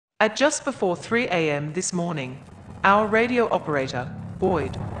At just before 3 a.m. this morning, our radio operator,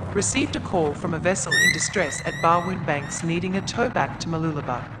 Boyd, received a call from a vessel in distress at Barwon Banks needing a tow back to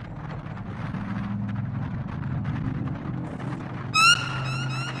Mooloolaba.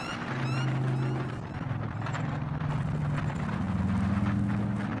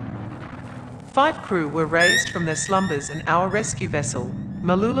 Five crew were raised from their slumbers and our rescue vessel,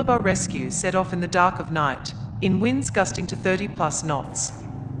 Mooloolaba Rescue, set off in the dark of night, in winds gusting to 30+ knots,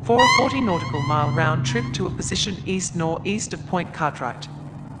 for a 40 nautical mile round trip to a position east-northeast of Point Cartwright.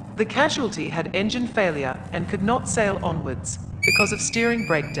 The casualty had engine failure and could not sail onwards because of steering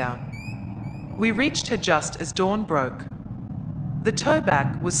breakdown. We reached her just as dawn broke. The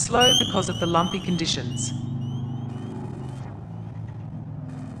towback was slow because of the lumpy conditions.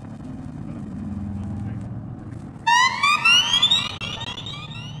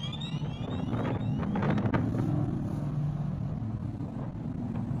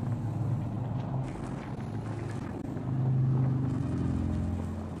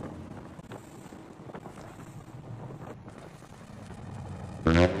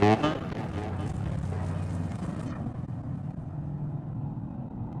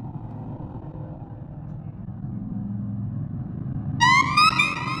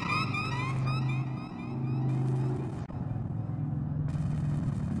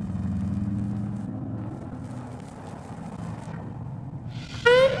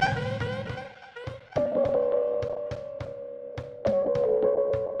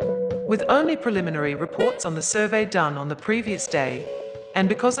 With only preliminary reports on the survey done on the previous day, and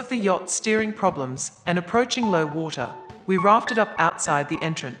because of the yacht's steering problems and approaching low water, we rafted up outside the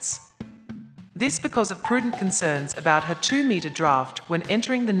entrance. This because of prudent concerns about her 2-meter draft when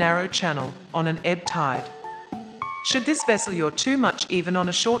entering the narrow channel on an ebb tide. Should this vessel yaw too much even on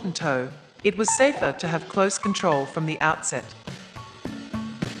a shortened tow, it was safer to have close control from the outset.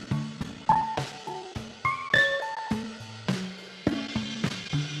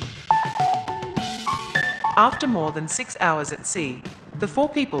 After more than 6 hours at sea, the 4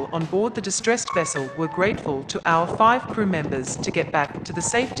 people on board the distressed vessel were grateful to our 5 crew members to get back to the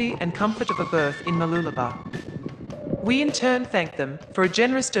safety and comfort of a berth in Mooloolaba. We in turn thanked them for a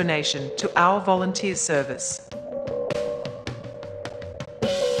generous donation to our volunteer service.